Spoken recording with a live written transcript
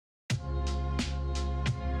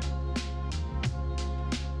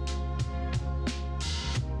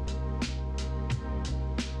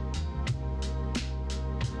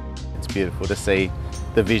beautiful to see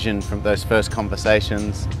the vision from those first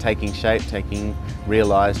conversations taking shape, taking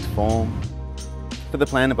realised form. For the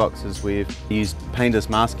planter boxes, we've used painter's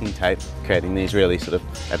masking tape, creating these really sort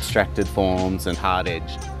of abstracted forms and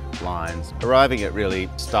hard-edged lines, arriving at really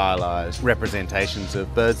stylised representations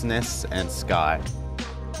of birds' nests and sky.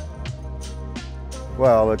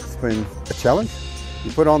 Well, it's been a challenge.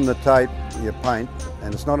 You put on the tape, you paint,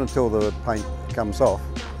 and it's not until the paint comes off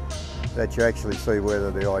that you actually see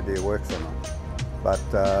whether the idea works or not.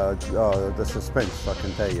 But the suspense, I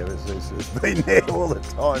can tell you, has been there all the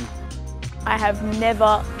time. I have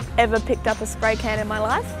never ever picked up a spray can in my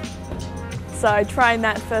life, so trying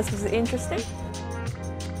that first was interesting.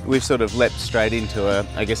 We've sort of leapt straight into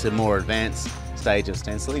a more advanced stage of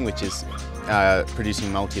stenciling, which is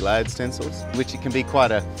producing multi-layered stencils, which it can be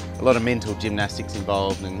quite a lot of mental gymnastics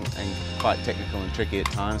involved and quite technical and tricky at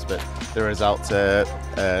times, but the results are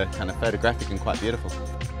kind of photographic and quite beautiful.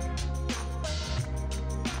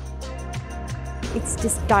 It's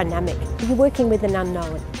just dynamic. You're working with an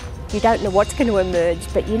unknown. You don't know what's going to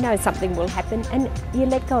emerge, but you know something will happen, and you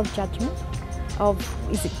let go of judgment of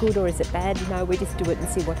is it good or is it bad. No, we just do it and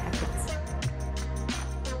see what happens.